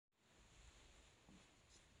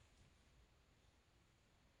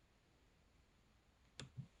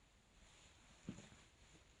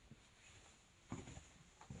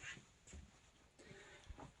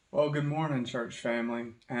Well, good morning, church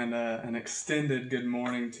family, and an extended good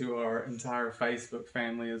morning to our entire Facebook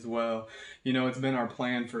family as well. You know, it's been our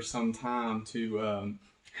plan for some time to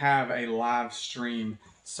have a live stream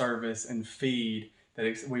service and feed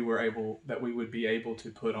that we would be able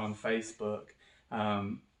to put on Facebook.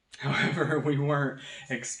 Um, However, we weren't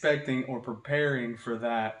expecting or preparing for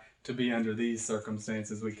that to be under these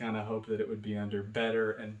circumstances. We kind of hoped that it would be under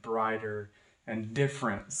better and brighter and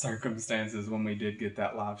different circumstances when we did get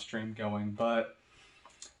that live stream going, but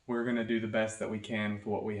we're going to do the best that we can with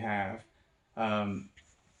what we have. Um,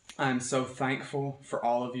 I'm so thankful for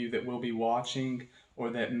all of you that will be watching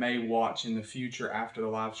or that may watch in the future after the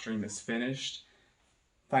live stream is finished.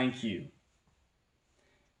 Thank you.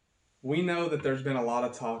 We know that there's been a lot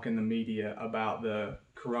of talk in the media about the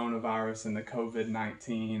coronavirus and the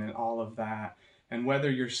COVID-19 and all of that. And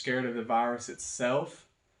whether you're scared of the virus itself,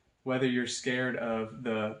 whether you're scared of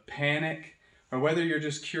the panic, or whether you're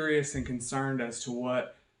just curious and concerned as to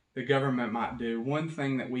what the government might do, one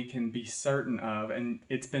thing that we can be certain of, and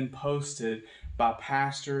it's been posted by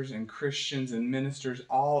pastors and Christians and ministers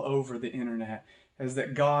all over the internet, is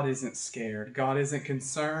that God isn't scared. God isn't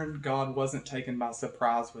concerned. God wasn't taken by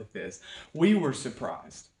surprise with this. We were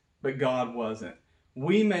surprised, but God wasn't.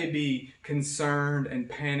 We may be concerned and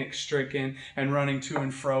panic stricken and running to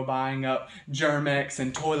and fro buying up Germex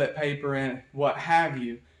and toilet paper and what have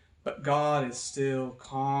you, but God is still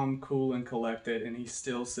calm, cool, and collected, and He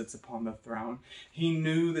still sits upon the throne. He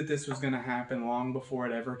knew that this was going to happen long before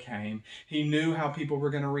it ever came. He knew how people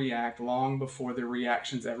were going to react long before the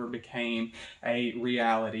reactions ever became a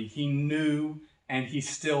reality. He knew, and He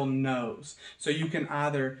still knows. So you can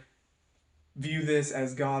either view this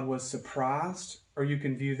as God was surprised, or you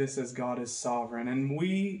can view this as God is sovereign. And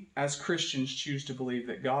we, as Christians, choose to believe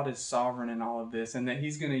that God is sovereign in all of this and that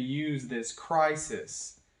He's going to use this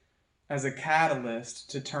crisis as a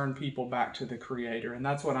catalyst to turn people back to the Creator. And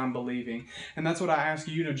that's what I'm believing. And that's what I ask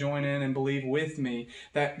you to join in and believe with me,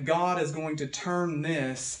 that God is going to turn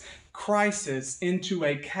this crisis into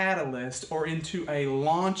a catalyst or into a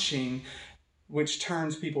launching which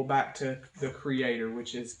turns people back to the Creator,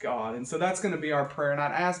 which is God. And so that's going to be our prayer. And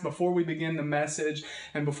I'd ask, before we begin the message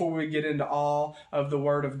and before we get into all of the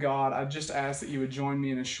Word of God, I'd just ask that you would join me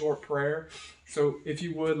in a short prayer. So if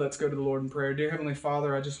you would, let's go to the Lord in prayer. Dear Heavenly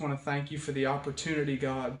Father, I just want to thank you for the opportunity,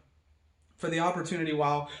 God. For the opportunity,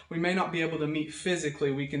 while we may not be able to meet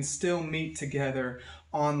physically, we can still meet together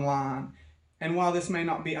online. And while this may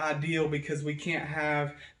not be ideal because we can't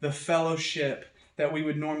have the fellowship that we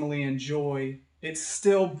would normally enjoy, it's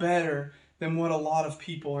still better than what a lot of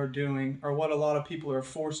people are doing or what a lot of people are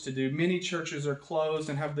forced to do. Many churches are closed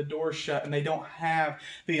and have the doors shut, and they don't have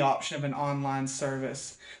the option of an online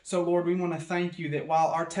service. So Lord, we want to thank you that while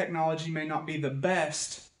our technology may not be the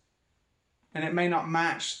best, and it may not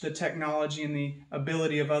match the technology and the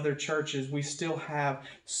ability of other churches, we still have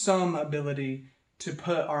some ability to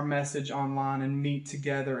put our message online and meet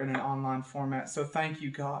together in an online format. So thank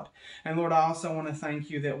you, God. And Lord, I also want to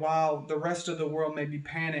thank you that while the rest of the world may be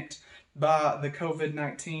panicked by the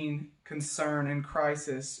COVID-19 concern and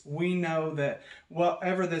crisis, we know that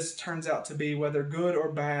whatever this turns out to be, whether good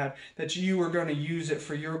or bad, that you are going to use it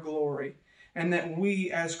for your glory. And that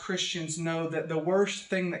we as Christians know that the worst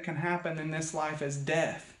thing that can happen in this life is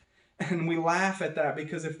death. And we laugh at that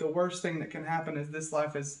because if the worst thing that can happen in this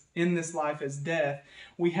life is death,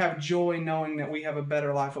 we have joy knowing that we have a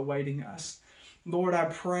better life awaiting us. Lord, I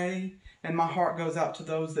pray, and my heart goes out to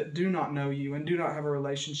those that do not know you and do not have a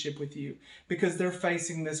relationship with you, because they're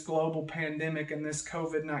facing this global pandemic and this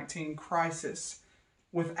COVID-19 crisis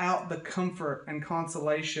without the comfort and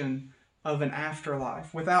consolation of an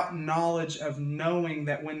afterlife, without knowledge of knowing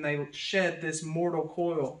that when they shed this mortal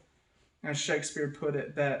coil, as Shakespeare put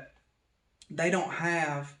it, that they don't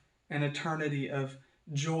have an eternity of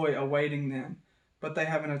joy awaiting them, but they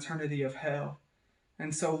have an eternity of hell.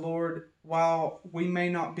 And so, Lord, while we may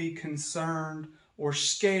not be concerned or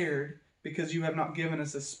scared because you have not given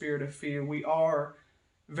us a spirit of fear, we are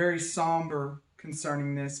very somber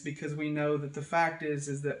concerning this because we know that the fact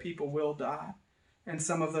is that people will die. And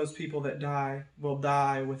some of those people that die will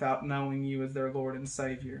die without knowing you as their Lord and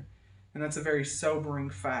Savior. And that's a very sobering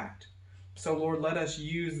fact. So, Lord, let us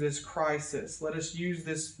use this crisis, let us use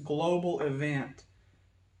this global event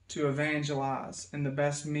to evangelize in the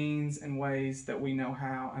best means and ways that we know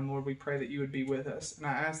how. And, Lord, we pray that you would be with us. And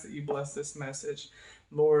I ask that you bless this message,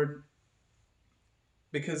 Lord,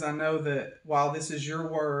 because I know that while this is your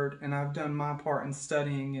word and I've done my part in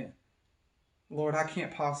studying it, Lord, I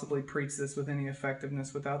can't possibly preach this with any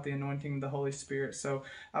effectiveness without the anointing of the Holy Spirit. So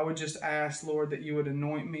I would just ask, Lord, that you would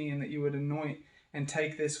anoint me and that you would anoint and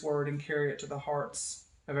take this word and carry it to the hearts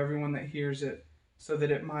of everyone that hears it, so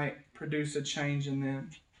that it might produce a change in them.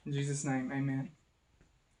 In Jesus' name, amen.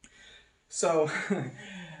 So,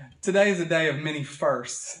 today is a day of many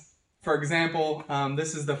firsts. For example,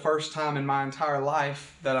 this is the first time in my entire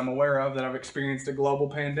life that I'm aware of that I've experienced a global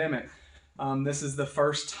pandemic. This is the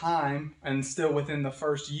first time, and still within the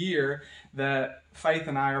first year, that Faith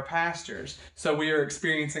and I are pastors. So we are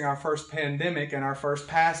experiencing our first pandemic and our first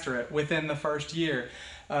pastorate within the first year.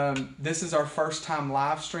 This is our first time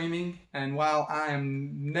live streaming, and while I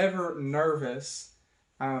am never nervous,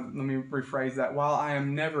 let me rephrase that, while I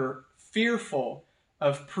am never fearful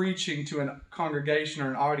of preaching to a congregation or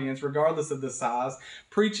an audience, regardless of the size,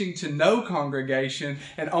 preaching to no congregation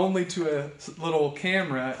and only to a little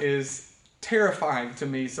camera is terrifying to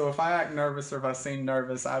me. So if I act nervous or if I seem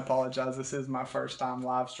nervous, I apologize. This is my first time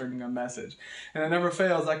live streaming a message. And it never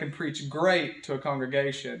fails. I can preach great to a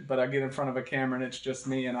congregation, but I get in front of a camera and it's just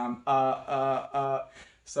me and I'm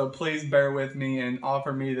So please bear with me and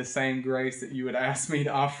offer me the same grace that you would ask me to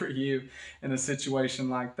offer you in a situation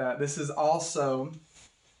like that. This is also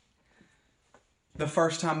the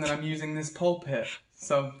first time that I'm using this pulpit.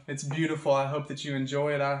 So it's beautiful. I hope that you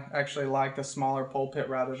enjoy it. I actually like the smaller pulpit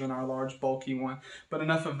rather than our large, bulky one. But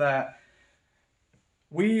enough of that.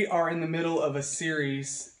 We are in the middle of a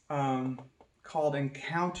series called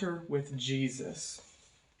Encounter with Jesus.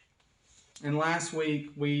 And last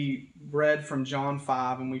week we read from John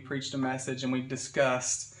 5 and we preached a message and we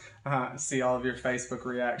discussed, see all of your Facebook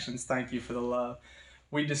reactions. Thank you for the love.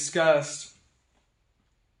 We discussed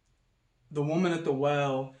the woman at the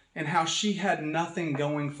well and how she had nothing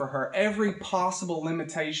going for her. Every possible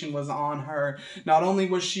limitation was on her. Not only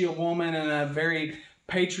was she a woman in a very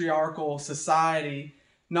patriarchal society,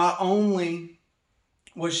 not only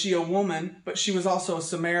was she a woman, but she was also a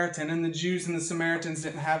Samaritan, and the Jews and the Samaritans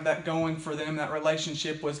didn't have that going for them. That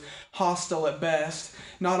relationship was hostile at best.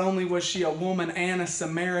 Not only was she a woman and a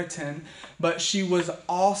Samaritan, but she was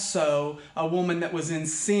also a woman that was in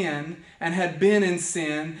sin and had been in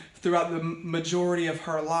sin throughout the majority of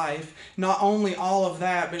her life. Not only all of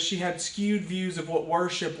that, but she had skewed views of what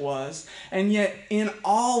worship was. And yet in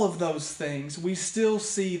all of those things, we still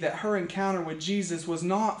see that her encounter with Jesus was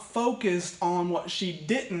not focused on what she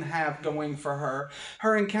didn't have going for her.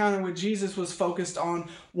 Her encounter with Jesus was focused on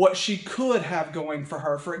what she could have going for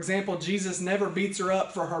her. For example, Jesus never beats her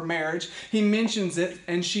up for her marriage. He mentions it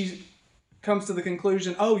and she comes to the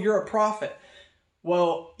conclusion, oh, you're a prophet.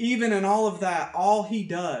 Well, even in all of that, all he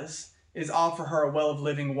does is offer her a well of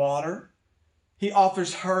living water. He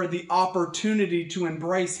offers her the opportunity to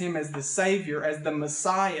embrace him as the Savior, as the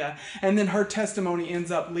Messiah. And then her testimony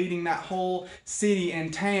ends up leading that whole city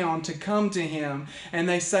and town to come to him. And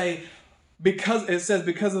they say, because of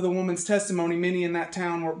the woman's testimony, many in that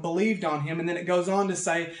town believed on him. And then it goes on to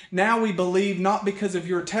say, now we believe not because of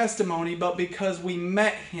your testimony, but because we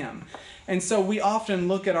met him. And so we often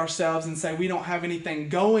look at ourselves and say we don't have anything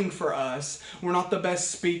going for us. We're not the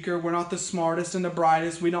best speaker. We're not the smartest and the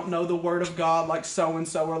brightest. We don't know the Word of God like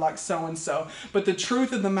so-and-so or like so-and-so. But the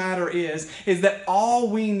truth of the matter is that all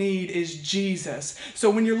we need is Jesus. So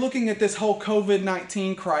when you're looking at this whole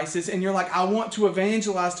COVID-19 crisis and you're like, I want to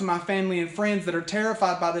evangelize to my family and friends that are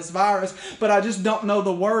terrified by this virus, but I just don't know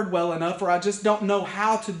the Word well enough, or I just don't know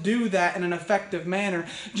how to do that in an effective manner,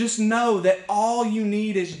 just know that all you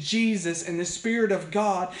need is Jesus and the Spirit of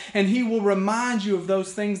God, and He will remind you of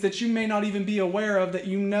those things that you may not even be aware of that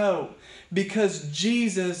you know, because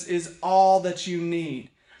Jesus is all that you need.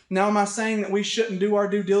 Now, am I saying that we shouldn't do our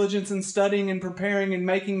due diligence in studying and preparing and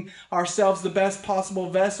making ourselves the best possible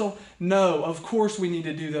vessel? No, of course we need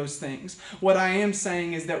to do those things. What I am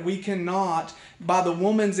saying is that we cannot, by the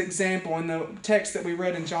woman's example in the text that we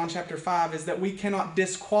read in John chapter 5, is that we cannot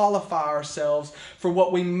disqualify ourselves for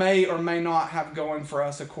what we may or may not have going for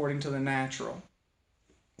us according to the natural.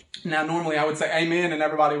 Now, normally I would say amen and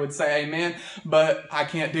everybody would say amen, but I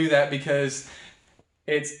can't do that because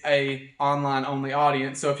it's a online only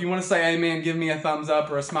audience. So if you want to say amen, give me a thumbs up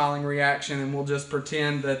or a smiling reaction and we'll just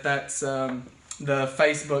pretend that that's the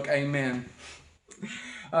Facebook amen.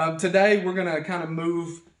 Today we're going to kind of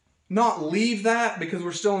not leave that because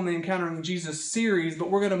we're still in the Encountering Jesus series, but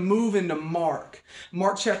we're going to move into Mark.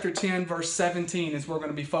 Mark chapter 10 verse 17 is what we're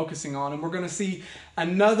going to be focusing on, and we're going to see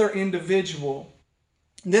another individual,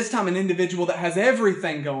 this time an individual that has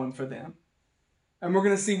everything going for them. And we're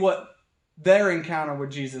going to see what their encounter with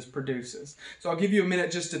Jesus produces. So I'll give you a minute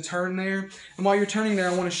just to turn there. And while you're turning there,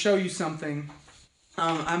 I want to show you something.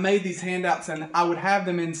 I made these handouts and I would have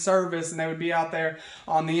them in service and they would be out there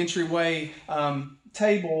on the entryway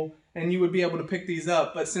table and you would be able to pick these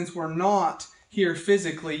up. But since we're not here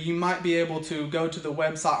physically, you might be able to go to the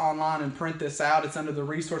website online and print this out. It's under the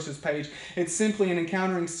resources page. It's simply an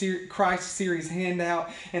Encountering Christ series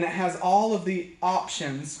handout, and it has all of the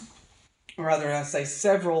options, or rather I say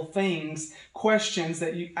several questions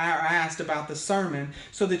that you are asked about the sermon,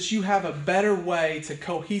 so that you have a better way to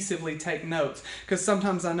cohesively take notes. Because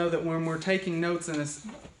sometimes I know that when we're taking notes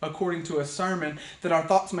according to a sermon, that our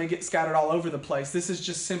thoughts may get scattered all over the place. This is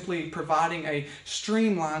just simply providing a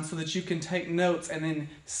streamline so that you can take notes and then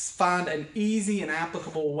find an easy and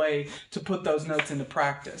applicable way to put those notes into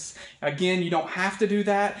practice. Again, you don't have to do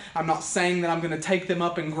that. I'm not saying that I'm going to take them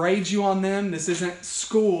up and grade you on them. This isn't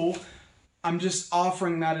school. I'm just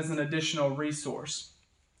offering that as an additional resource.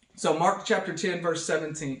 So Mark chapter 10, verse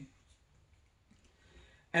 17.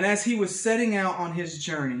 And as he was setting out on his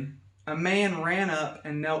journey, a man ran up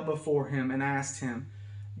and knelt before him and asked him,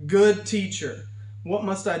 "Good teacher, what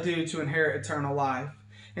must I do to inherit eternal life?"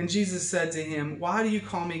 And Jesus said to him, "Why do you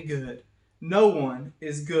call me good? No one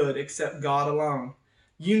is good except God alone.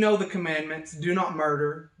 You know the commandments: do not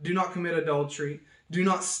murder, do not commit adultery, do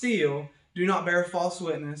not steal, do not bear false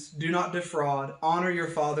witness, do not defraud, honor your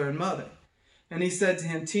father and mother." And he said to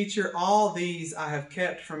him, "Teacher, all these I have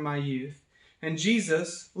kept from my youth." And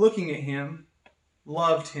Jesus, looking at him,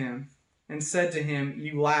 loved him and said to him,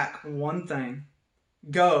 "You lack one thing.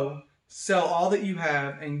 Go, sell all that you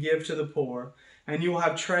have and give to the poor, and you will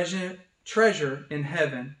have treasure in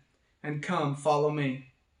heaven, and come, follow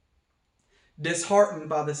me." Disheartened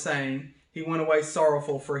by the saying, he went away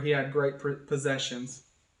sorrowful, for he had great possessions.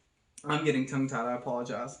 I'm getting tongue-tied, I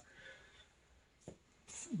apologize.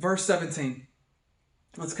 Verse 17.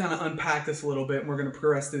 Let's kind of unpack this a little bit, and we're going to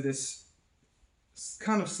progress through this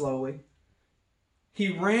kind of slowly. He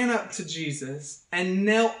ran up to Jesus and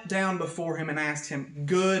knelt down before him and asked him,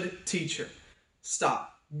 "Good teacher."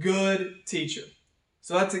 Stop. Good teacher.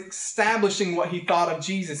 So that's establishing what he thought of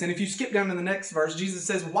Jesus. And if you skip down to the next verse, Jesus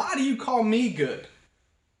says, "Why do you call me good?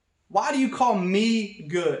 Why do you call me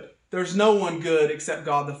good? There's no one good except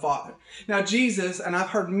God the Father." Now Jesus, and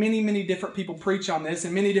I've heard many, many different people preach on this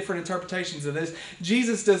and many different interpretations of this,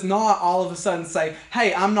 Jesus does not all of a sudden say,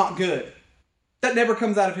 "Hey, I'm not good." That never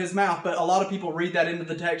comes out of his mouth, but a lot of people read that into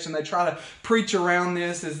the text and they try to preach around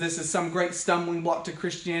this as this is some great stumbling block to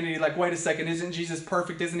Christianity. Like, wait a second, isn't Jesus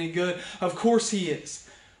perfect? Isn't he good? Of course he is.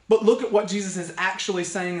 But look at what Jesus is actually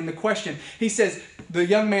saying in the question. He says, the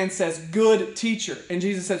young man says, "Good teacher." And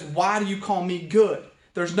Jesus says, "Why do you call me good?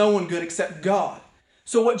 There's no one good except God."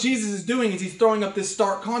 So what Jesus is doing is he's throwing up this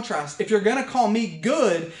stark contrast. If you're going to call me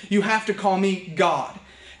good, you have to call me God.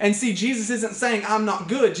 And see, Jesus isn't saying I'm not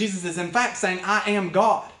good. Jesus is in fact saying I am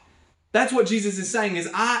God. That's what Jesus is saying, is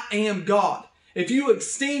I am God. If you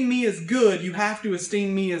esteem me as good, you have to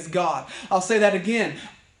esteem me as God. I'll say that again.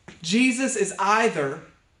 Jesus is either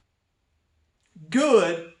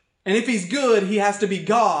good, and if he's good, he has to be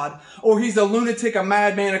God, or he's a lunatic, a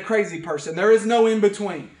madman, a crazy person. There is no in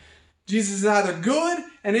between. Jesus is either good,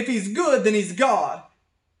 and if he's good, then he's God,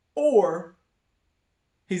 or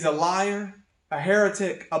he's a liar, a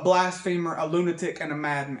heretic, a blasphemer, a lunatic, and a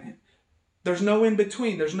madman. There's no in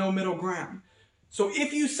between. There's no middle ground. So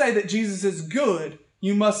if you say that Jesus is good,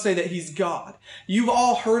 you must say that he's God. You've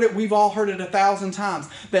all heard it. We've all heard it 1,000 times.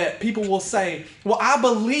 That people will say, "Well, I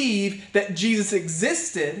believe that Jesus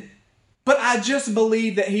existed, but I just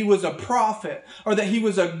believe that he was a prophet or that he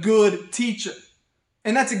was a good teacher."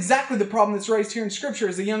 And that's exactly the problem that's raised here in Scripture,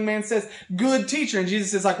 as the young man says, "Good teacher." And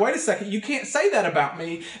Jesus is like, wait a second, you can't say that about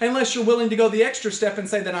me unless you're willing to go the extra step and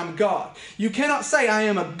say that I'm God. You cannot say I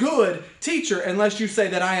am a good teacher unless you say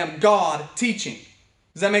that I am God teaching.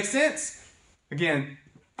 Does that make sense? Again,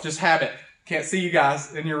 just habit. Can't see you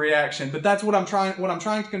guys in your reaction, but that's what I'm trying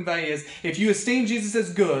to convey is, if you esteem Jesus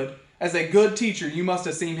as good, as a good teacher, you must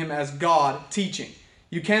esteem him as God teaching.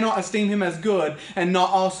 You cannot esteem him as good and not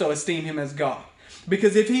also esteem him as God.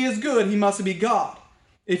 Because if he is good, he must be God.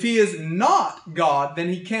 If he is not God, then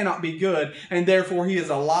he cannot be good, and therefore he is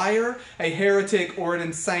a liar, a heretic, or an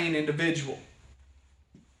insane individual.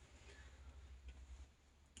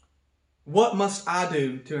 What must I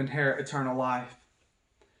do to inherit eternal life?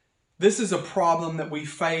 This is a problem that we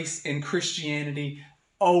face in Christianity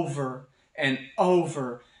over and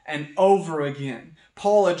over and over again.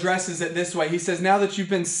 Paul addresses it this way. He says, now that you've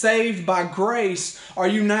been saved by grace, are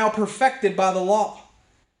you now perfected by the law?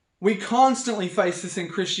 We constantly face this in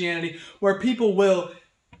Christianity, where people will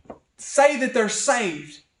say that they're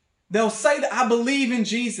saved. They'll say that I believe in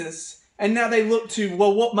Jesus, and now they look to,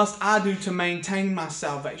 well, what must I do to maintain my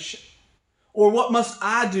salvation? Or what must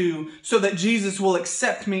I do so that Jesus will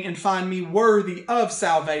accept me and find me worthy of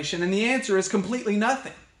salvation? And the answer is completely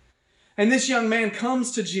nothing. And this young man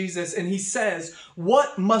comes to Jesus and he says,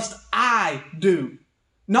 "What must I do?"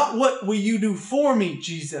 Not what will you do for me,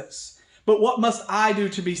 Jesus, but what must I do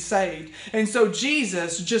to be saved? And so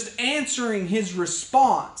Jesus, just answering his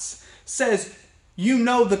response, says, "You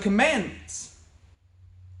know the commandments."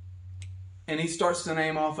 And he starts to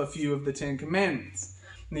name off a few of the 10 commandments.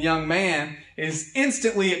 And the young man is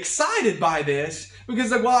instantly excited by this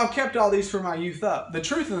because, like, well, I've kept all these from my youth up. The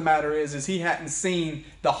truth of the matter is he hadn't seen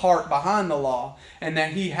the heart behind the law and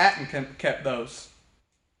that he hadn't kept those.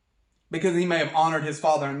 Because he may have honored his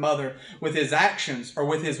father and mother with his actions or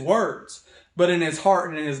with his words, but in his heart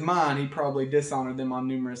and in his mind, he probably dishonored them on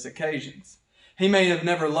numerous occasions. He may have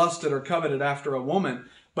never lusted or coveted after a woman,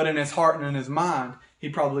 but in his heart and in his mind, he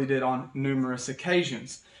probably did on numerous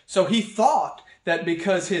occasions. So he thought that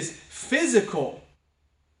because his physical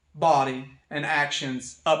body and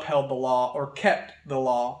actions upheld the law or kept the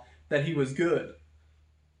law, that he was good.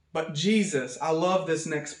 But Jesus, I love this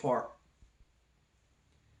next part.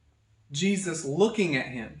 Jesus, looking at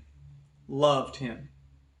him, loved him.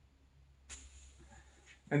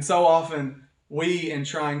 And so often we, in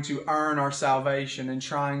trying to earn our salvation and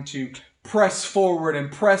trying to press forward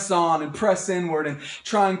and press on and press inward and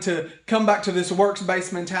trying to come back to this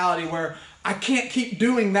works-based mentality where I can't keep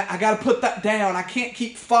doing that. I got to put that down. I can't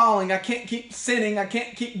keep falling. I can't keep sinning. I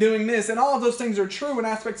can't keep doing this. And all of those things are true in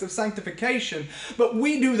aspects of sanctification. But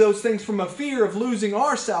we do those things from a fear of losing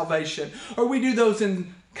our salvation. Or we do those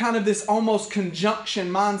in kind of this almost conjunction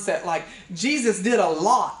mindset, like Jesus did a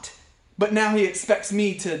lot, but now he expects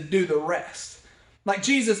me to do the rest. Like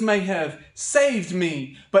Jesus may have saved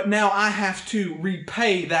me, but now I have to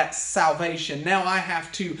repay that salvation. Now I have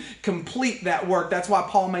to complete that work. That's why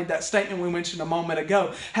Paul made that statement we mentioned a moment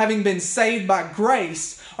ago. Having been saved by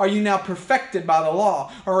grace, are you now perfected by the law?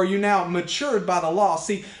 Or are you now matured by the law?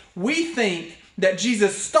 See, we think that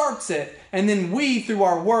Jesus starts it, and then we, through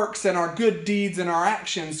our works and our good deeds and our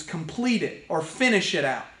actions, complete it or finish it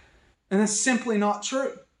out. And that's simply not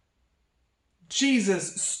true.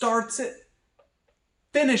 Jesus starts it,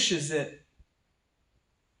 finishes it,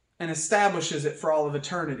 and establishes it for all of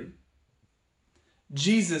eternity.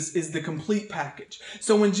 Jesus is the complete package.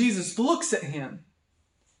 So when Jesus looks at him,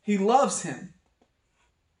 he loves him.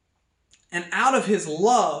 And out of his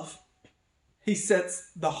love, he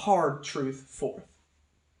sets the hard truth forth.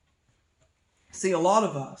 See, a lot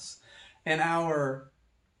of us in our,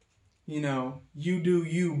 you do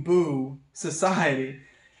you boo society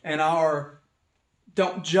and our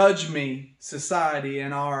don't judge me society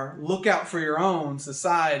and our look out for your own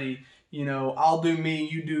society, I'll do me,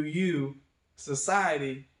 you do you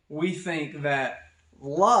society, we think that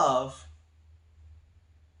love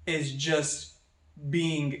is just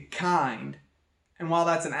being kind. And while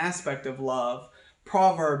that's an aspect of love,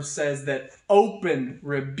 Proverbs says that open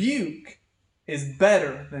rebuke is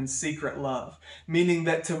better than secret love. Meaning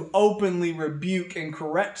that to openly rebuke and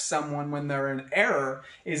correct someone when they're in error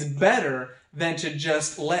is better than to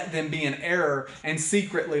just let them be in error and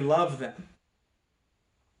secretly love them.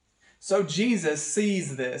 So Jesus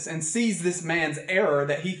sees this and sees this man's error,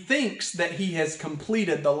 that he thinks that he has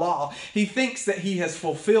completed the law. He thinks that he has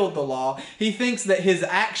fulfilled the law. He thinks that his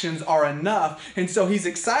actions are enough. And so he's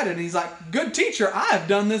excited. And he's like, "Good teacher, I have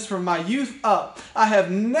done this from my youth up. I have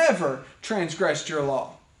never transgressed your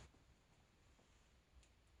law."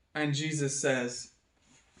 And Jesus says,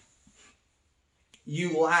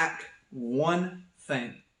 "You lack one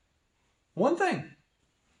thing." One thing.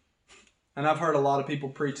 And I've heard a lot of people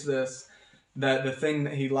preach this, that the thing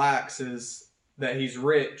that he lacks is that he's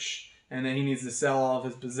rich and that he needs to sell all of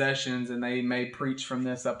his possessions, and they may preach from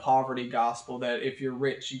this a poverty gospel, that if you're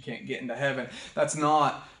rich, you can't get into heaven. That's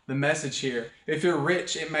not the message here. If you're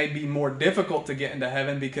rich, it may be more difficult to get into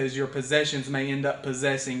heaven because your possessions may end up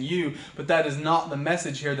possessing you, but that is not the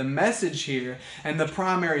message here. The message here and the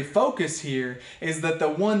primary focus here is that the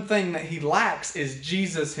one thing that he lacks is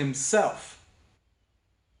Jesus himself.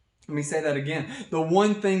 Let me say that again. The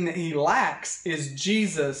one thing that he lacks is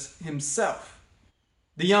Jesus himself.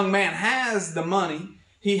 The young man has the money.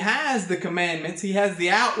 He has the commandments. He has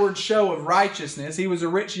the outward show of righteousness. He was a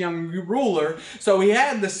rich young ruler, so he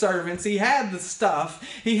had the servants. He had the stuff.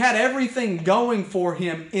 He had everything going for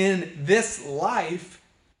him in this life,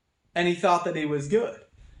 and he thought that he was good.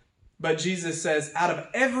 But Jesus says, out of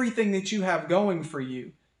everything that you have going for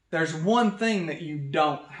you, there's one thing that you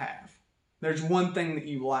don't have. There's one thing that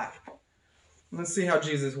you lack. Let's see how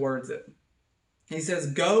Jesus words it. He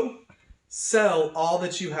says, "Go, sell all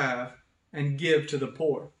that you have and give to the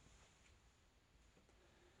poor."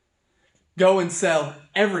 Go and sell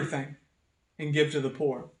everything and give to the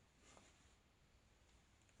poor.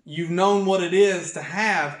 You've known what it is to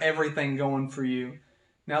have everything going for you.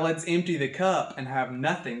 Now let's empty the cup and have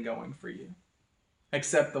nothing going for you,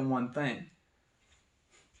 except the one thing.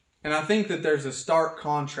 And I think that there's a stark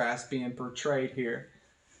contrast being portrayed here.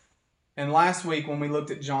 And last week when we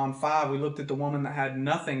looked at John 5, we looked at the woman that had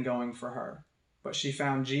nothing going for her, but she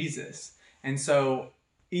found Jesus. And so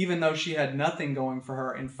even though she had nothing going for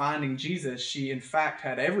her, in finding Jesus, she in fact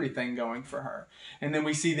had everything going for her. And then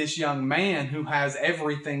we see this young man who has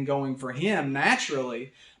everything going for him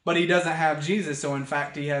naturally, but he doesn't have Jesus, so in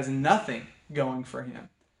fact he has nothing going for him.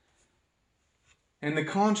 And the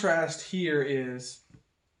contrast here is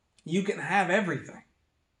you can have everything,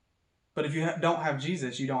 but if you don't have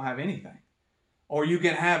Jesus, you don't have anything. Or you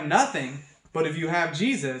can have nothing, but if you have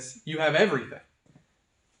Jesus, you have everything.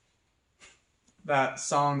 That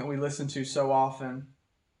song that we listen to so often,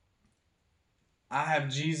 I have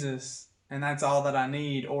Jesus and that's all that I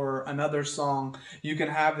need. Or another song, you can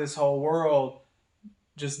have this whole world,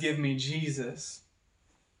 just give me Jesus.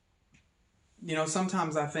 You know,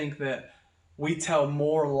 sometimes I think that we tell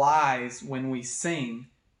more lies when we sing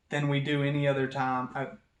than we do any other time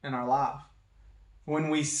in our life. When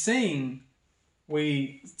we sing,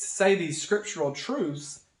 we say these scriptural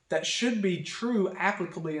truths that should be true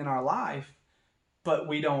applicably in our life, but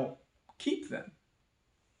we don't keep them.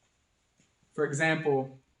 For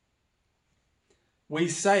example, we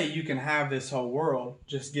say you can have this whole world,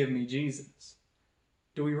 just give me Jesus.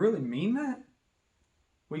 Do we really mean that?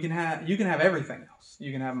 You can have everything else.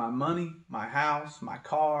 You can have my money, my house, my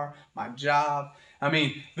car, my job. I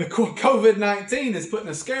mean, the COVID-19 is putting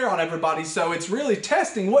a scare on everybody, so it's really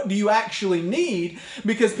testing what do you actually need,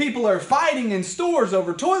 because people are fighting in stores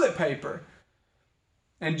over toilet paper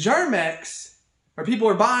and Germex, or people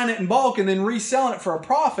are buying it in bulk and then reselling it for a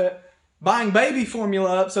profit, buying baby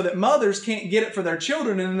formula up so that mothers can't get it for their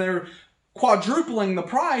children, and they're quadrupling the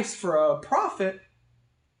price for a profit.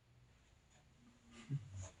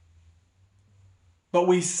 But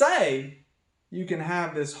we say, you can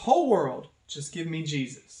have this whole world, just give me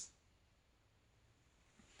Jesus.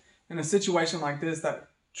 In a situation like this, that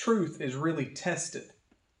truth is really tested.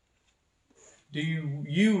 Do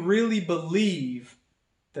you really believe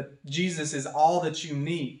that Jesus is all that you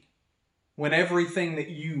need when everything that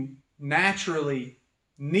you naturally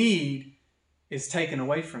need is taken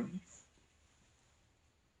away from you?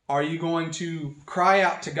 Are you going to cry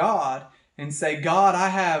out to God and say, God,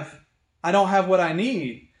 I don't have what I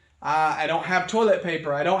need. I don't have toilet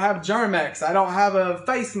paper. I don't have Germex. I don't have a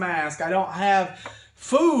face mask. I don't have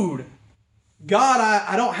food. God,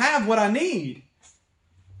 I don't have what I need.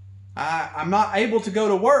 I'm not able to go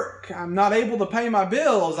to work. I'm not able to pay my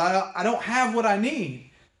bills. I don't have what I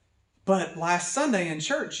need. But last Sunday in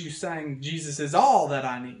church, you sang, Jesus is all that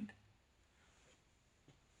I need.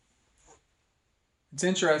 It's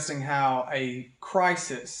interesting how a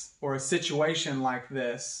crisis or a situation like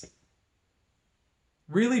this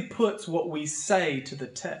really puts what we say to the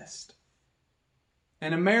test.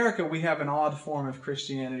 In America, we have an odd form of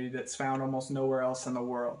Christianity that's found almost nowhere else in the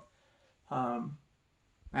world.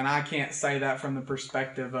 And I can't say that from the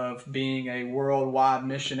perspective of being a worldwide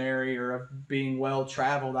missionary or of being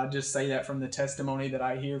well-traveled. I just say that from the testimony that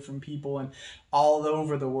I hear from people in all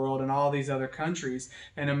over the world and all these other countries.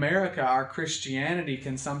 In America, our Christianity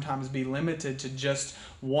can sometimes be limited to just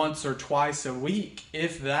once or twice a week,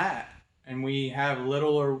 if that. And we have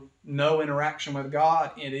little or no interaction with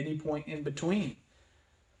God at any point in between.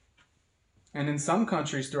 And in some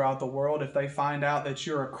countries throughout the world, if they find out that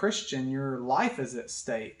you're a Christian, your life is at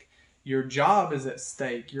stake. Your job is at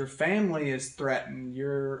stake. Your family is threatened.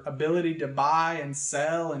 Your ability to buy and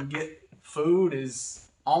sell and get food is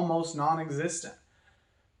almost non-existent.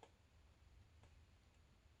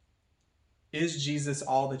 Is Jesus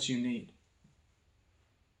all that you need?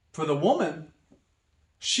 For the woman,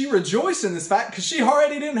 she rejoiced in this fact because she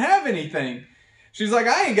already didn't have anything. She's like,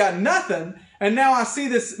 I ain't got nothing. And now I see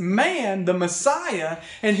this man, the Messiah,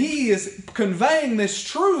 and he is conveying this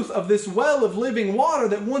truth of this well of living water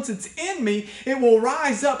that once it's in me, it will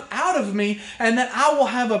rise up out of me, and that I will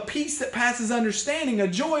have a peace that passes understanding, a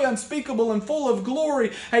joy unspeakable and full of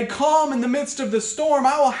glory, a calm in the midst of the storm.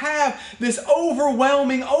 I will have this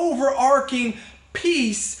overwhelming, overarching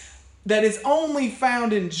peace that is only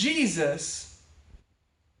found in Jesus.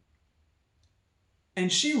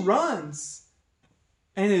 And she runs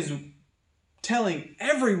and is telling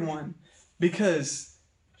everyone because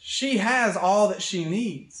she has all that she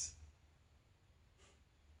needs.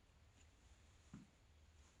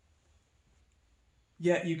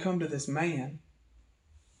 Yet you come to this man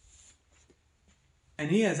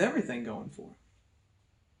and he has everything going for him.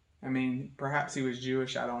 I mean, perhaps he was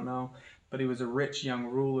Jewish, I don't know. But he was a rich young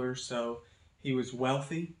ruler, so he was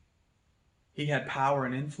wealthy. He had power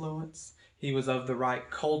and influence. He was of the right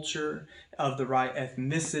culture, of the right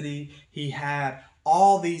ethnicity. He had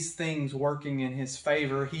all these things working in his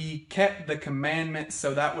favor. He kept the commandments,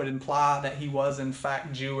 so that would imply that he was in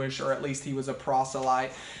fact Jewish, or at least he was a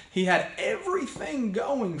proselyte. He had everything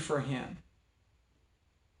going for him.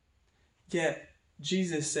 Yet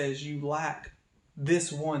Jesus says you lack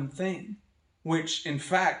this one thing, which in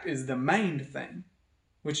fact is the main thing,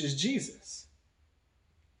 which is Jesus.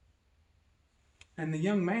 And the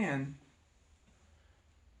young man,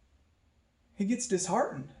 he gets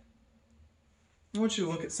disheartened. I want you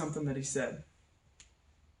to look at something that he said.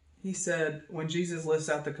 He said, when Jesus lists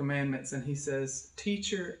out the commandments and he says,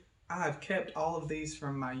 "Teacher, I have kept all of these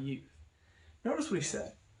from my youth." Notice what he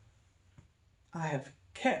said. I have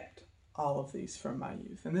kept all of these from my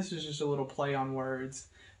youth. And this is just a little play on words.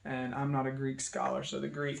 And I'm not a Greek scholar, so the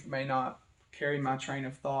Greek may not carry my train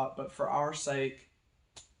of thought. But for our sake,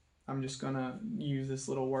 I'm just going to use this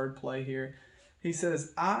little word play here. He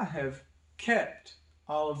says, I have kept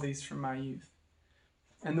all of these from my youth.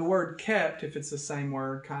 And the word kept, if it's the same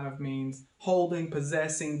word, kind of means holding,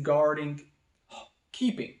 possessing, guarding,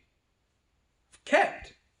 keeping.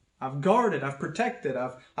 Kept. I've guarded, I've protected,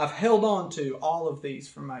 I've held on to all of these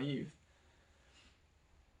from my youth.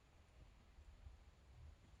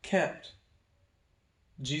 Kept.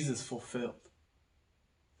 Jesus fulfilled.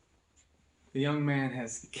 The young man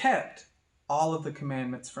has kept all of the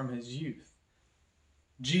commandments from his youth.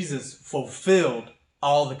 Jesus fulfilled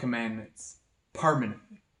all the commandments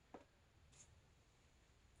permanently.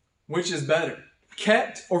 Which is better,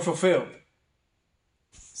 kept or fulfilled?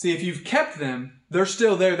 See, if you've kept them, they're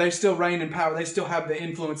still there. They still reign in power. They still have the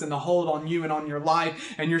influence and the hold on you and on your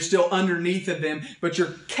life, and you're still underneath of them, but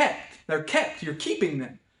you're kept. They're kept. You're keeping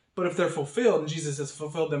them. But if they're fulfilled, and Jesus has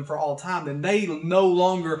fulfilled them for all time, then they no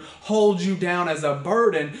longer hold you down as a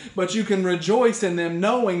burden, but you can rejoice in them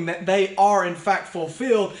knowing that they are in fact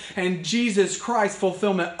fulfilled, and Jesus Christ's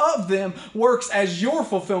fulfillment of them works as your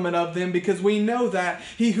fulfillment of them, because we know that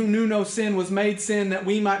He who knew no sin was made sin that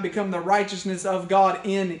we might become the righteousness of God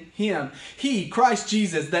in Him. He, Christ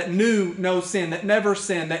Jesus, that knew no sin, that never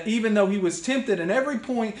sinned, that even though He was tempted in every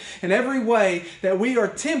point, in every way that we are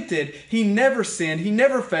tempted, He never sinned, He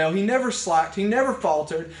never failed, He never slacked, He never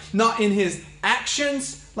faltered, not in His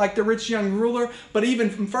actions like the rich young ruler, but even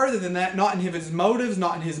further than that, not in His motives,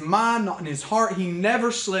 not in His mind, not in His heart. He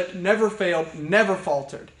never slipped, never failed, never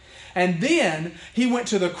faltered. And then He went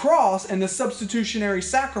to the cross, and the substitutionary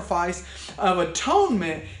sacrifice of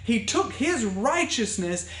atonement, He took His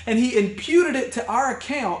righteousness and He imputed it to our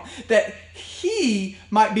account that He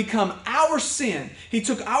might become our sin. He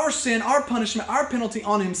took our sin, our punishment, our penalty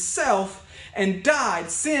on Himself and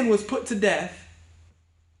died. Sin was put to death.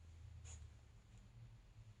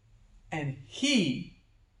 And He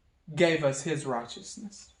gave us His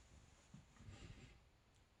righteousness.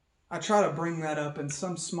 I try to bring that up in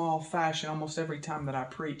some small fashion almost every time that I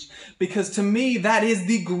preach, because to me that is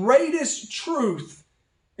the greatest truth.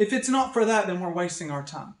 If it's not for that, then we're wasting our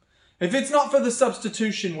time. If it's not for the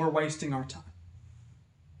substitution, we're wasting our time.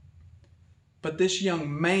 But this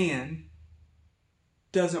young man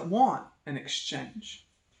doesn't want an exchange.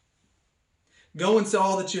 Go and sell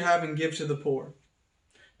all that you have and give to the poor.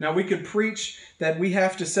 Now, we could preach that we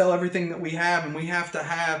have to sell everything that we have and we have to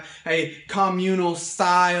have a communal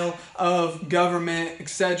style of government,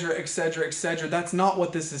 etc., etc., etc. That's not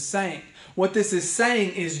what this is saying. What this is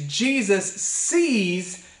saying is Jesus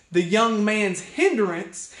sees the young man's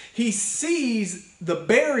hindrance. He sees the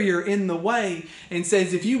barrier in the way and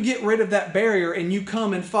says, if you get rid of that barrier and you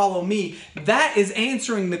come and follow me, that is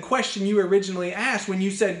answering the question you originally asked when you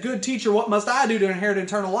said, "Good teacher, what must I do to inherit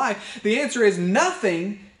eternal life?" The answer is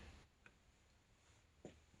nothing,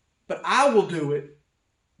 but I will do it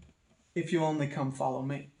if you only come follow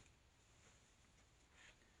me.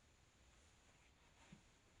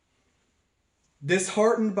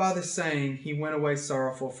 Disheartened by the saying, he went away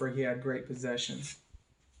sorrowful, for he had great possessions.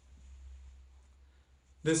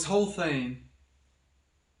 This whole thing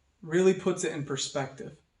really puts it in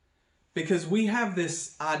perspective, because we have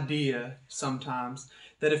this idea sometimes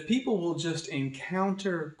that if people will just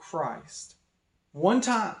encounter Christ one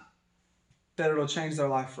time, that it'll change their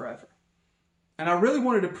life forever. And I really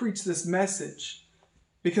wanted to preach this message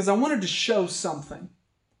because I wanted to show something.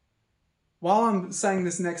 While I'm saying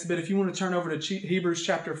this next bit, if you want to turn over to Hebrews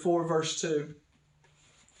chapter 4, verse 2.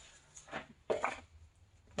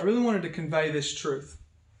 I really wanted to convey this truth.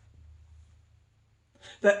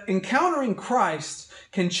 That encountering Christ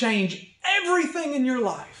can change everything in your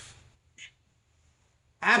life.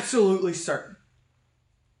 Absolutely certain.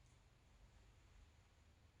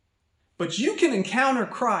 But you can encounter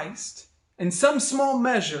Christ in some small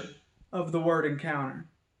measure of the word encounter,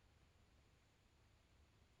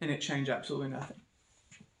 and it changed absolutely nothing.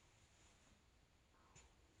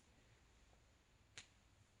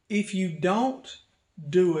 If you don't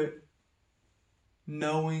do it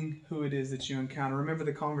knowing who it is that you encounter. Remember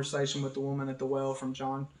the conversation with the woman at the well from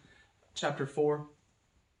John chapter 4?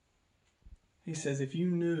 He says, if you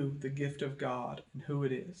knew the gift of God and who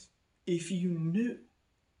it is, if you knew.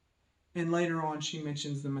 And later on she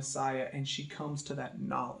mentions the Messiah and she comes to that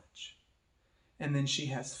knowledge. And then she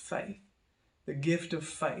has faith, the gift of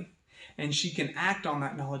faith. And she can act on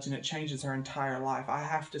that knowledge and it changes her entire life. I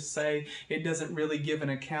have to say, it doesn't really give an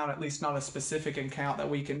account, at least not a specific account that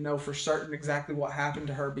we can know for certain exactly what happened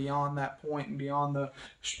to her beyond that point and beyond the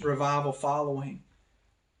revival following.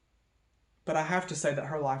 But I have to say that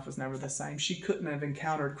her life was never the same. She couldn't have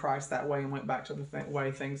encountered Christ that way and went back to the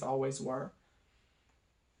way things always were.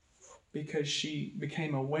 Because she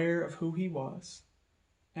became aware of who he was.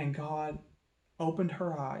 And God opened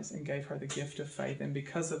her eyes and gave her the gift of faith. And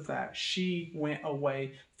because of that, she went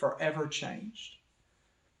away forever changed.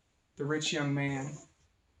 The rich young man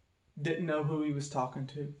didn't know who he was talking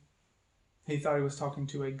to. He thought he was talking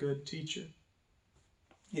to a good teacher.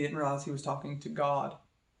 He didn't realize he was talking to God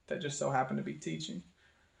that just so happened to be teaching.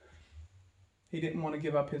 He didn't want to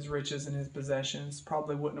give up his riches and his possessions.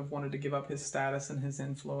 Probably wouldn't have wanted to give up his status and his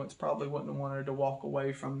influence. Probably wouldn't have wanted to walk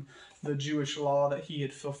away from the Jewish law that he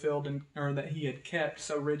had fulfilled or that he had kept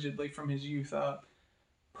so rigidly from his youth up.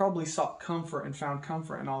 Probably sought comfort and found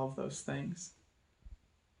comfort in all of those things.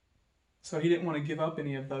 So he didn't want to give up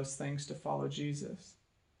any of those things to follow Jesus.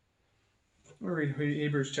 We'll read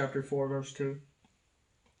Hebrews chapter 4, verse 2.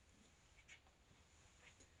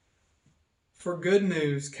 For good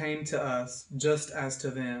news came to us just as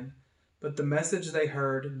to them, but the message they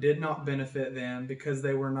heard did not benefit them because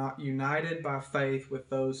they were not united by faith with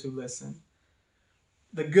those who listen.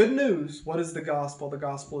 The good news, what is the gospel? The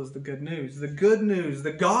gospel is the good news. The good news,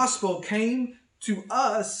 the gospel came to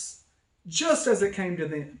us just as it came to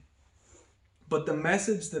them. But the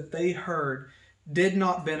message that they heard did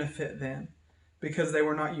not benefit them because they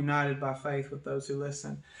were not united by faith with those who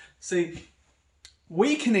listen. See,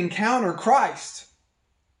 we can encounter Christ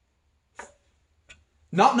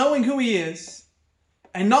not knowing who he is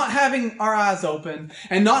and not having our eyes open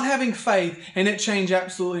and not having faith, and it change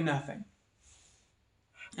absolutely nothing.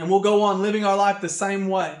 And we'll go on living our life the same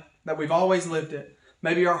way that we've always lived it.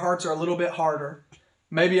 Maybe our hearts are a little bit harder.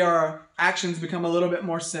 Maybe our actions become a little bit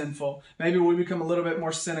more sinful. Maybe we become a little bit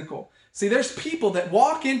more cynical. See, there's people that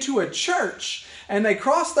walk into a church and they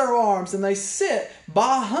cross their arms and they sit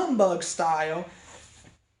bah humbug style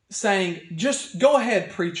saying, just go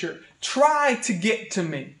ahead, preacher. Try to get to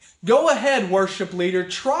me. Go ahead, worship leader.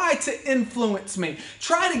 Try to influence me.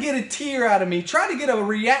 Try to get a tear out of me. Try to get a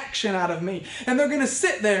reaction out of me. And they're going to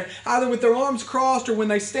sit there either with their arms crossed, or when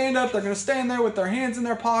they stand up, they're going to stand there with their hands in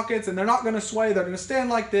their pockets, and they're not going to sway. They're going to stand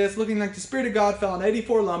like this, looking like the Spirit of God fell on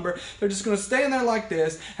 84 lumber. They're just going to stand there like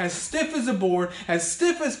this, as stiff as a board, as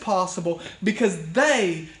stiff as possible, because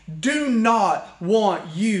they do not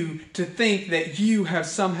want you to think that you have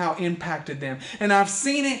somehow impacted them. And I've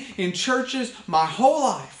seen it in churches my whole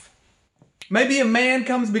life. Maybe a man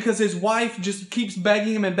comes because his wife just keeps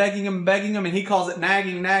begging him and begging him and begging him, and he calls it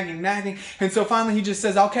nagging. And so finally he just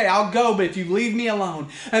says, okay, I'll go, but if you leave me alone.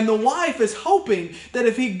 And the wife is hoping that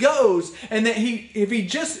if he goes and that if he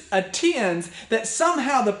just attends, that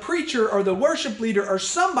somehow the preacher or the worship leader or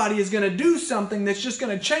somebody is going to do something that's just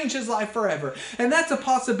going to change his life forever. And that's a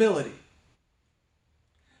possibility.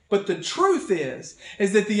 But the truth is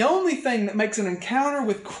that the only thing that makes an encounter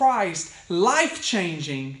with Christ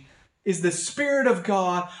life-changing is the Spirit of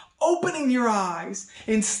God opening your eyes,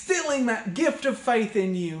 instilling that gift of faith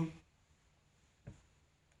in you,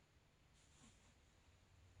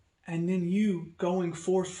 and then you going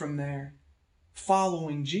forth from there,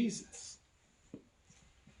 following Jesus.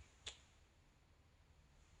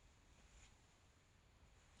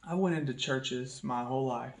 I went into churches my whole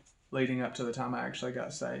life, leading up to the time I actually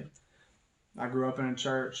got saved. I grew up in a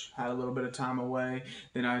church, had a little bit of time away.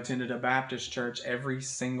 Then I attended a Baptist church every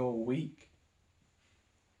single week.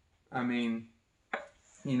 I mean,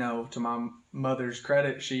 to my mother's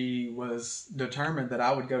credit, she was determined that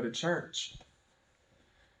I would go to church.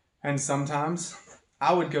 And sometimes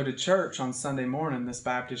I would go to church on Sunday morning, this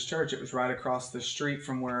Baptist church. It was right across the street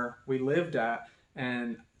from where we lived at.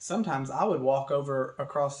 And sometimes I would walk over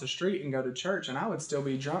across the street and go to church, and I would still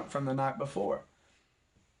be drunk from the night before,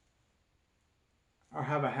 or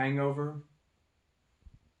have a hangover,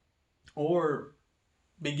 or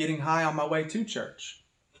be getting high on my way to church.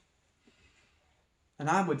 And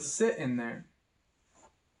I would sit in there.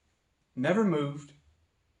 Never moved.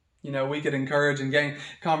 We could encourage and gain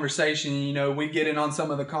conversation. We get in on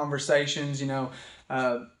some of the conversations,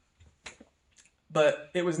 but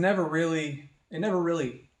it never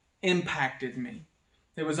really impacted me.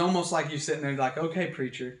 It was almost like you sitting there like, okay,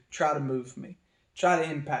 preacher, try to move me. Try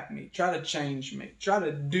to impact me. Try to change me. Try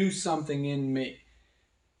to do something in me.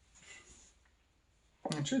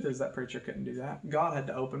 And the truth is that preacher couldn't do that. God had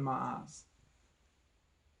to open my eyes.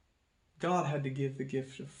 God had to give the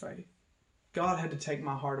gift of faith. God had to take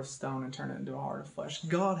my heart of stone and turn it into a heart of flesh.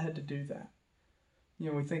 God had to do that.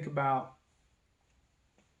 We think about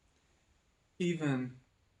even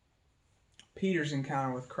Peter's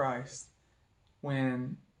encounter with Christ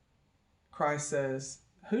when Christ says,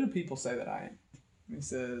 who do people say that I am? And he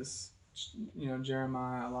says,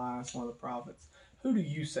 Jeremiah, Elias, one of the prophets. Who do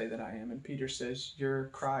you say that I am? And Peter says, you're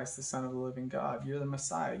Christ, the Son of the living God. You're the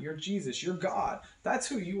Messiah. You're Jesus. You're God. That's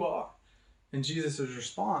who you are. And Jesus'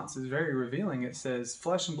 response is very revealing. It says,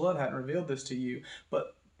 flesh and blood hadn't revealed this to you,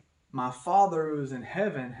 but my Father who is in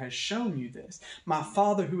heaven has shown you this. My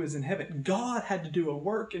Father who is in heaven. God had to do a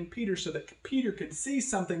work in Peter so that Peter could see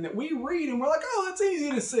something that we read and we're like, oh, that's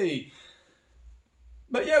easy to see.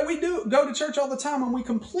 But yeah, we do go to church all the time and we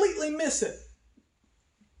completely miss it.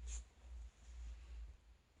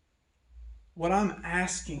 What I'm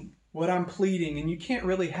asking, what I'm pleading, and you can't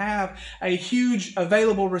really have a huge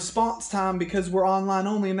available response time because we're online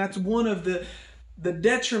only, and that's one of the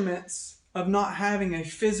detriments of not having a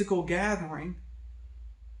physical gathering,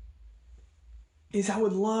 is I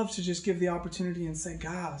would love to just give the opportunity and say,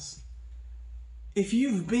 guys, if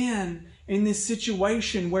you've been in this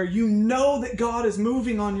situation where you know that God is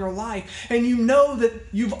moving on your life and you know that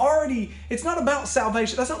you've already, it's not about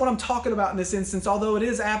salvation. That's not what I'm talking about in this instance, although it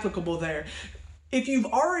is applicable there. If you've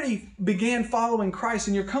already began following Christ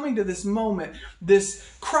and you're coming to this moment, this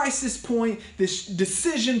crisis point, this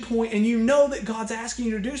decision point, and you know that God's asking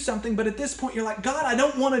you to do something, but at this point you're like, God, I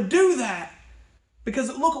don't want to do that because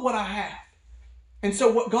look at what I have. And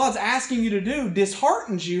so what God's asking you to do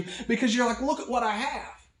disheartens you because you're like, look at what I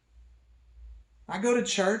have. I go to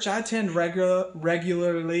church. I attend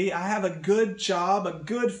regularly. I have a good job, a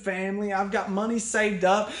good family. I've got money saved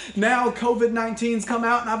up. Now COVID-19's come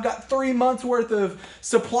out and I've got 3 months worth of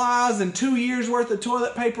supplies and 2 years worth of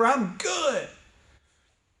toilet paper. I'm good.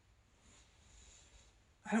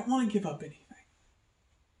 I don't want to give up anything.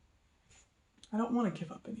 I don't want to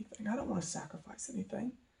give up anything. I don't want to sacrifice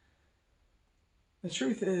anything. The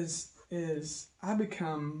truth is I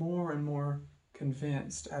become more and more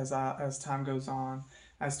convinced as time goes on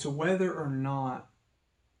as to whether or not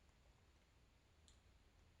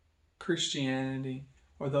Christianity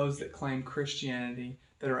or those that claim Christianity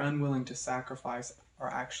that are unwilling to sacrifice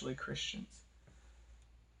are actually Christians.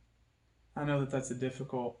 I know that that's a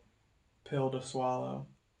difficult pill to swallow.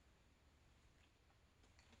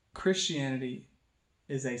 Christianity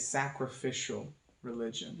is a sacrificial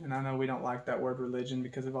religion. And I know we don't like that word religion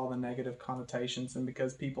because of all the negative connotations and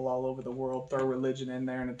because people all over the world throw religion in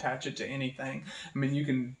there and attach it to anything. I mean, you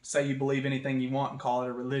can say you believe anything you want and call it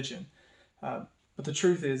a religion. But the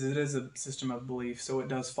truth is, it is a system of belief, so it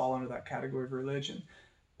does fall under that category of religion.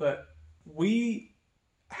 But we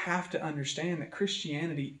have to understand that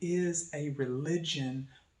Christianity is a religion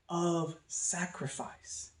of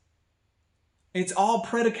sacrifice. It's all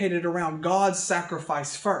predicated around God's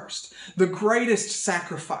sacrifice first, the greatest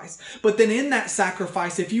sacrifice. But then in that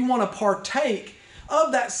sacrifice, if you want to partake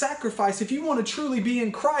of that sacrifice, if you want to truly be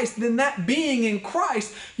in Christ, then that being in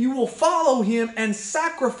Christ, you will follow Him and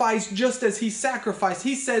sacrifice just as He sacrificed.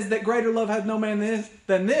 He says that greater love hath no man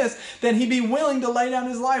than He be willing to lay down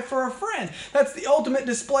His life for a friend. That's the ultimate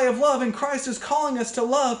display of love, and Christ is calling us to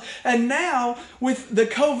love. And now with the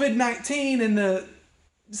COVID-19 and the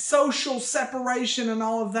social separation and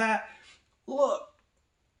all of that. Look,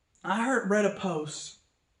 I read a post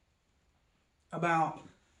about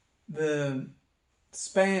the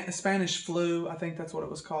Spanish flu. I think that's what it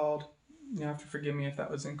was called. You have to forgive me if that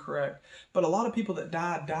was incorrect. But a lot of people that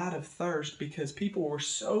died of thirst because people were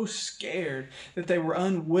so scared that they were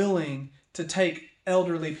unwilling to take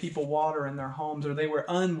elderly people water in their homes, or they were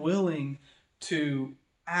unwilling to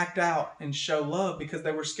act out and show love because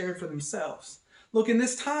they were scared for themselves. Look, in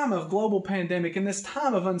this time of global pandemic, in this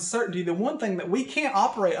time of uncertainty, the one thing that we can't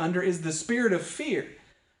operate under is the spirit of fear.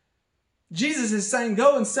 Jesus is saying,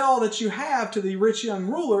 go and sell all that you have to the rich young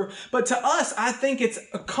ruler. But to us, I think it's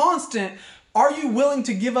a constant, are you willing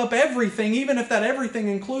to give up everything, even if that everything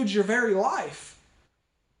includes your very life?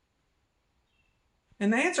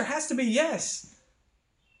 And the answer has to be yes.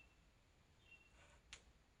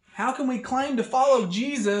 How can we claim to follow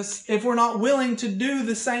Jesus if we're not willing to do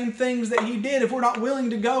the same things that he did, if we're not willing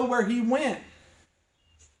to go where he went?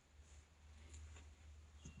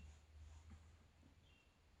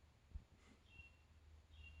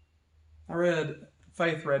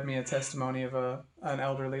 Faith read me a testimony of an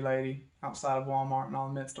elderly lady outside of Walmart in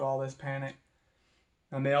the midst of all this panic.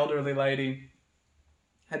 And the elderly lady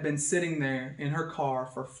had been sitting there in her car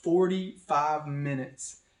for 45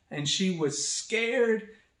 minutes, and she was scared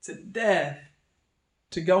to death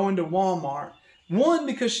to go into Walmart. One,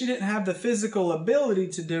 because she didn't have the physical ability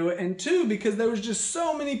to do it, and two, because there was just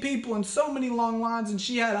so many people and so many long lines, and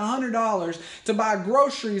she had $100 to buy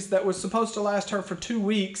groceries that was supposed to last her for 2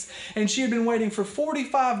 weeks, and she had been waiting for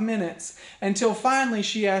 45 minutes until finally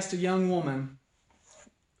she asked a young woman.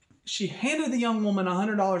 She handed the young woman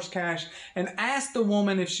 $100 cash and asked the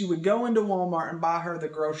woman if she would go into Walmart and buy her the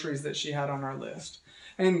groceries that she had on her list.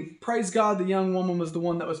 And praise God, the young woman was the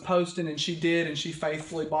one that was posting, and she did, and she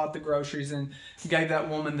faithfully bought the groceries and gave that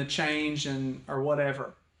woman the change or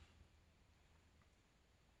whatever.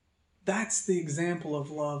 That's the example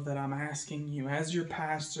of love that I'm asking you as your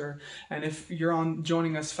pastor. And if you're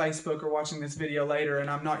joining us Facebook or watching this video later, and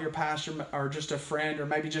I'm not your pastor or just a friend or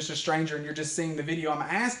maybe just a stranger and you're just seeing the video, I'm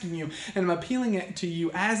asking you and I'm appealing it to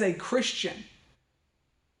you as a Christian,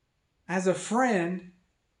 as a friend.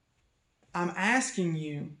 I'm asking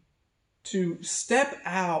you to step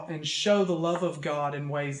out and show the love of God in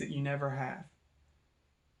ways that you never have.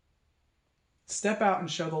 Step out and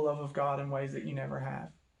show the love of God in ways that you never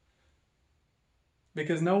have.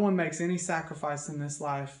 Because no one makes any sacrifice in this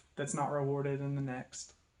life that's not rewarded in the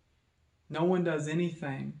next. No one does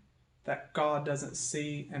anything that God doesn't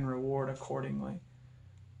see and reward accordingly.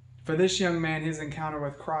 For this young man, his encounter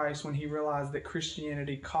with Christ, when he realized that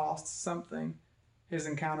Christianity costs something, his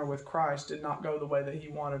encounter with Christ did not go the way that he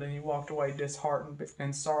wanted, and he walked away disheartened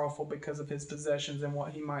and sorrowful because of his possessions and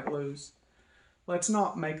what he might lose. Let's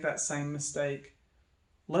not make that same mistake.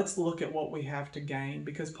 Let's look at what we have to gain,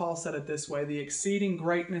 because Paul said it this way: the exceeding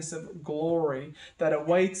greatness of glory that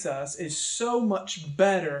awaits us is so much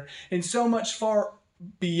better and so much far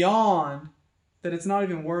beyond that it's not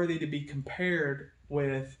even worthy to be compared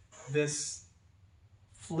with this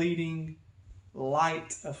fleeting,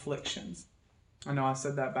 light afflictions. I know I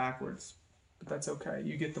said that backwards, but that's okay.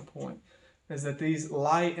 You get the point. Is that these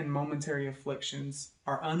light and momentary afflictions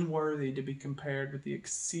are unworthy to be compared with the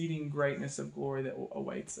exceeding greatness of glory that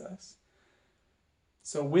awaits us.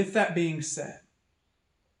 So with that being said,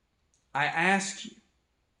 I ask you,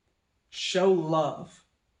 show love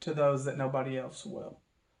to those that nobody else will.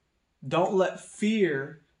 Don't let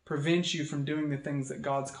fear prevent you from doing the things that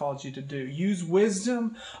God's called you to do. Use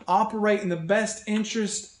wisdom, operate in the best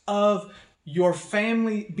interest of your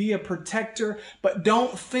family, be a protector, but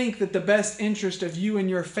don't think that the best interest of you and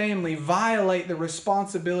your family violate the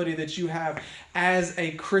responsibility that you have as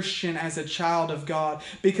a Christian, as a child of God,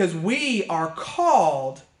 because we are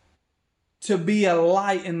called to be a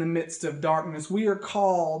light in the midst of darkness. We are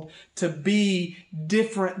called to be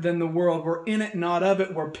different than the world. We're in it, not of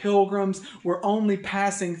it. We're pilgrims. We're only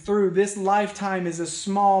passing through. This lifetime is a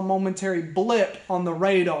small momentary blip on the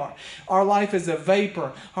radar. Our life is a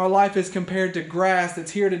vapor. Our life is compared to grass that's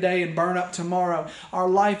here today and burn up tomorrow. Our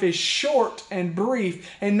life is short and brief.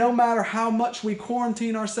 And no matter how much we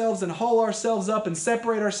quarantine ourselves and hole ourselves up and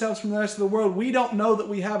separate ourselves from the rest of the world, we don't know that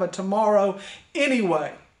we have a tomorrow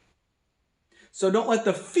anyway. So don't let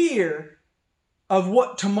the fear of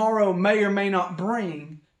what tomorrow may or may not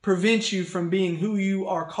bring prevent you from being who you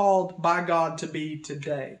are called by God to be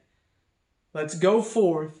today. Let's go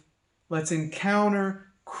forth. Let's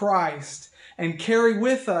encounter Christ and carry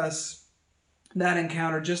with us that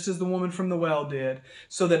encounter just as the woman from the well did,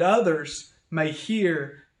 so that others may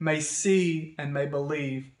hear, may see, and may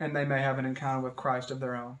believe, and they may have an encounter with Christ of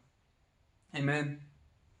their own. Amen.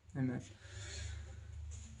 Amen.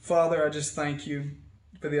 Father, I just thank you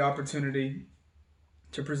for the opportunity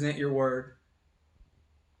to present your word.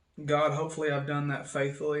 God, hopefully I've done that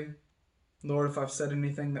faithfully. Lord, if I've said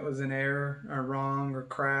anything that was in error or wrong or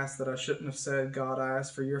crass that I shouldn't have said, God, I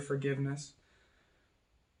ask for your forgiveness.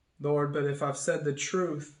 Lord, but if I've said the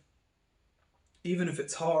truth, even if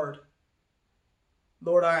it's hard,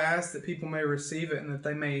 Lord, I ask that people may receive it and that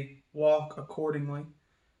they may walk accordingly.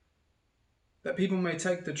 That people may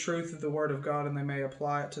take the truth of the Word of God and they may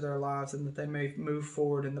apply it to their lives, and that they may move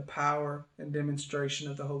forward in the power and demonstration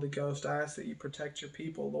of the Holy Ghost. I ask that you protect your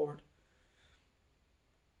people, Lord.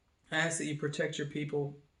 I ask that you protect your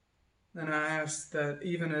people. And I ask that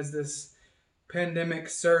even as this pandemic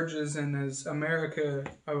surges and as America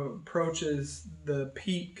approaches the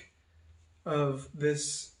peak of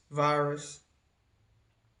this virus,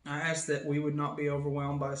 I ask that we would not be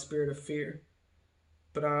overwhelmed by a spirit of fear.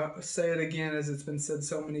 But I say it again, as it's been said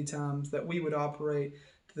so many times, that we would operate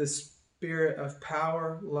to the spirit of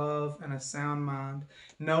power, love, and a sound mind,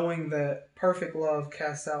 knowing that perfect love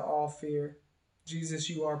casts out all fear. Jesus,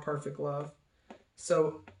 you are perfect love.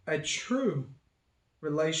 So a true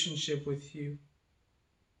relationship with you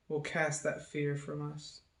will cast that fear from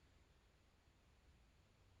us.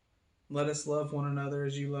 Let us love one another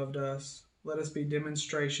as you loved us. Let us be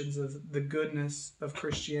demonstrations of the goodness of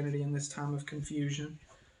Christianity in this time of confusion.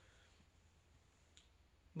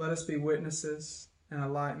 Let us be witnesses and a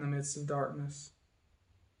light in the midst of darkness.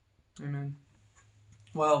 Amen.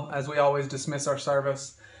 Well, as we always dismiss our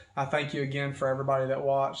service, I thank you again for everybody that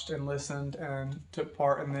watched and listened and took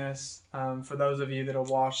part in this. For those of you that will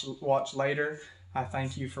watch later, I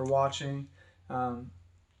thank you for watching.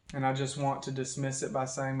 And I just want to dismiss it by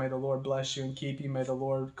saying, may the Lord bless you and keep you. May the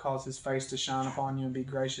Lord cause his face to shine upon you and be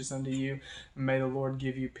gracious unto you. And may the Lord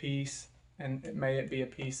give you peace. And may it be a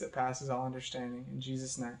peace that passes all understanding. In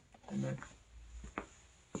Jesus' name, amen.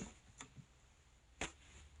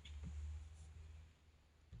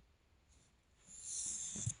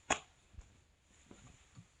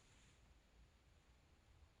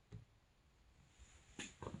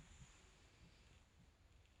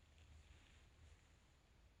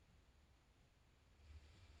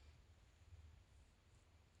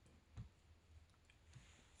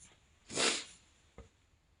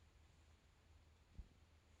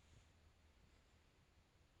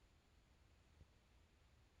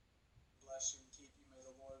 Bless you and keep you. May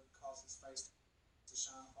the Lord cause his face to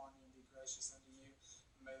shine upon you and be gracious unto you.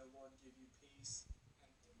 And may the Lord give you peace.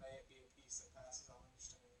 And may it